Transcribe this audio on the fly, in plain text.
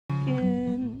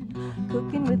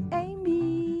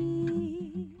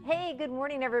good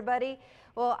morning, everybody.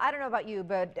 Well, I don't know about you,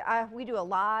 but we do a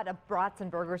lot of brats and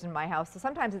burgers in my house, so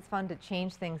sometimes it's fun to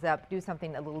change things up, do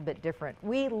something a little bit different.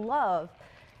 We love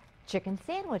chicken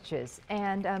sandwiches,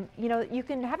 and you know, you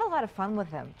can have a lot of fun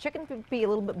with them. Chicken could be a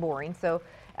little bit boring, so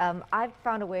I've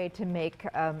found a way to make,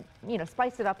 you know,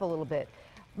 spice it up a little bit.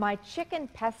 My chicken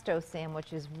pesto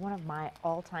sandwich is one of my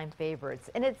all-time favorites,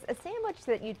 and it's a sandwich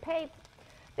that you'd pay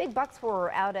big bucks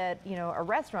for out at, you know, a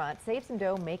restaurant. Save some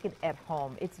dough, make it at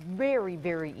home. It's very,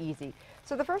 very easy.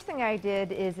 So the first thing I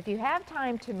did is, if you have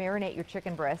time to marinate your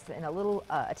chicken breasts in a little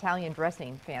Italian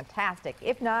dressing, fantastic.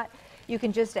 If not, you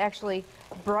can just actually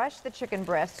brush the chicken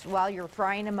breasts while you're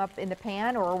frying them up in the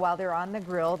pan or while they're on the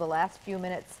grill, the last few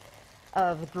minutes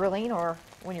of grilling or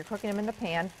when you're cooking them in the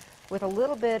pan, with a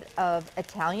little bit of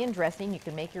Italian dressing. You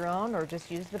can make your own or just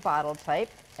use the bottled type.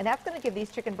 And that's going to give these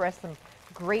chicken breasts some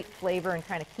great flavor and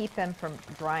kind of keep them from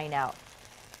drying out.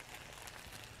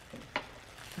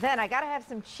 Then I got to have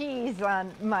some cheese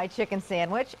on my chicken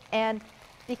sandwich, and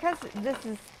because this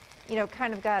is, you know,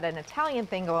 kind of got an Italian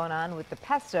thing going on with the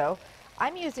pesto,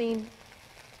 I'm using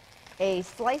a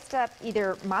sliced up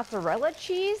either mozzarella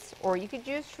cheese, or you could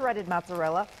use shredded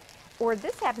mozzarella, or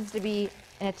this happens to be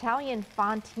an Italian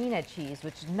fontina cheese,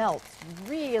 which melts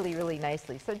really, really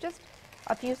nicely. So just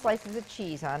a few slices of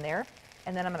cheese on there.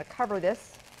 And then I'm going to cover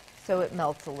this so it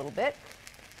melts a little bit.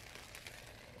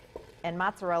 And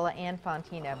mozzarella and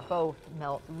fontina both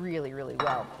melt really, really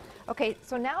well. Okay,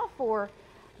 so now for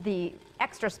the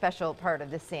extra special part of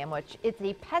this sandwich. It's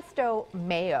a pesto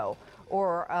mayo,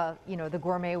 or you know, the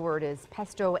gourmet word is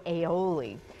pesto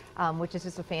aioli, which is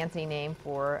just a fancy name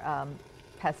for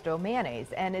pesto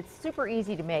mayonnaise. And it's super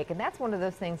easy to make, and that's one of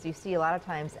those things you see a lot of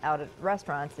times out at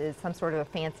restaurants, is some sort of a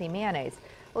fancy mayonnaise.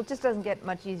 Well, it just doesn't get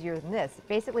much easier than this.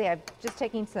 Basically, I'm just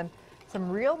taking some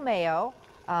real mayo,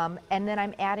 and then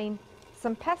I'm adding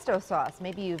some pesto sauce.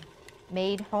 Maybe you've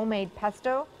made homemade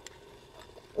pesto,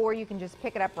 or you can just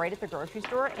pick it up right at the grocery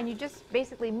store, and you just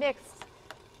basically mix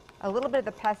a little bit of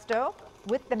the pesto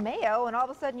with the mayo, and all of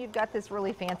a sudden you've got this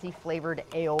really fancy flavored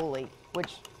aioli,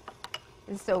 which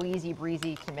is so easy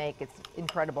breezy to make. It's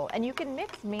incredible. And you can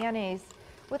mix mayonnaise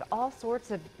with all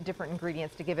sorts of different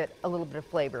ingredients to give it a little bit of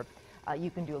flavor. You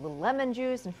can do a little lemon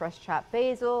juice and fresh chopped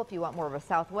basil. If you want more of a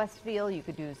Southwest feel, you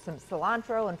could do some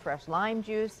cilantro and fresh lime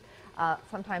juice.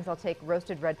 Sometimes I'll take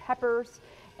roasted red peppers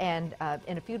and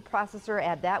in a food processor,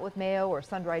 add that with mayo or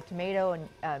sun-dried tomato, and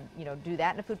you know, do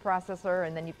that in a food processor,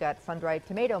 and then you've got sun-dried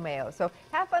tomato mayo. So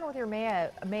have fun with your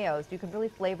mayos. You can really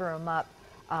flavor them up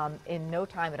in no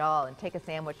time at all and take a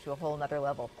sandwich to a whole nother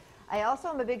level. I also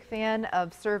am a big fan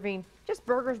of serving just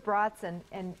burgers, brats,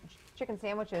 and chicken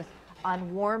sandwiches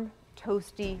on warm,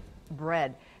 toasty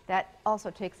bread. That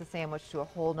also takes the sandwich to a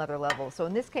whole nother level. So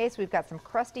in this case, we've got some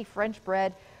crusty French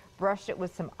bread, brushed it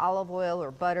with some olive oil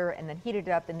or butter, and then heated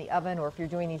it up in the oven, or if you're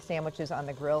doing these sandwiches on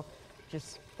the grill,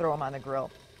 just throw them on the grill.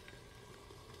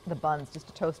 The buns, just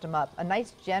to toast them up. A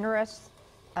nice generous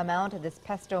amount of this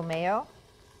pesto mayo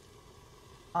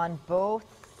on both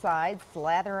sides,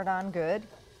 slather it on good.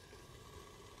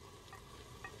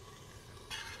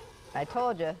 I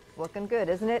told you, looking good,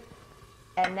 isn't it?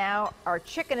 And now our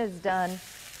chicken is done,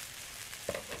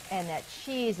 and that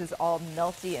cheese is all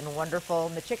melty and wonderful.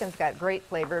 And the chicken's got great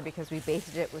flavor because we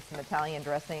basted it with some Italian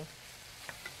dressing.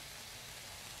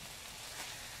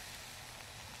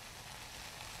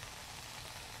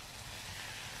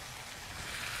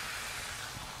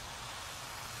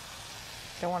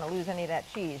 Don't want to lose any of that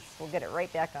cheese. We'll get it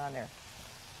right back on there.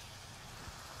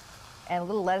 And a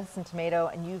little lettuce and tomato,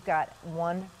 and you've got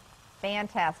one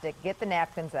fantastic, get the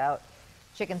napkins out,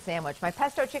 chicken sandwich. My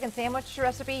pesto chicken sandwich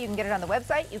recipe, you can get it on the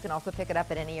website. You can also pick it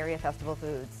up at any area festival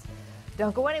foods.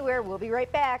 Don't go anywhere. We'll be right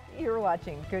back. You're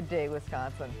watching Good Day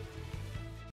Wisconsin.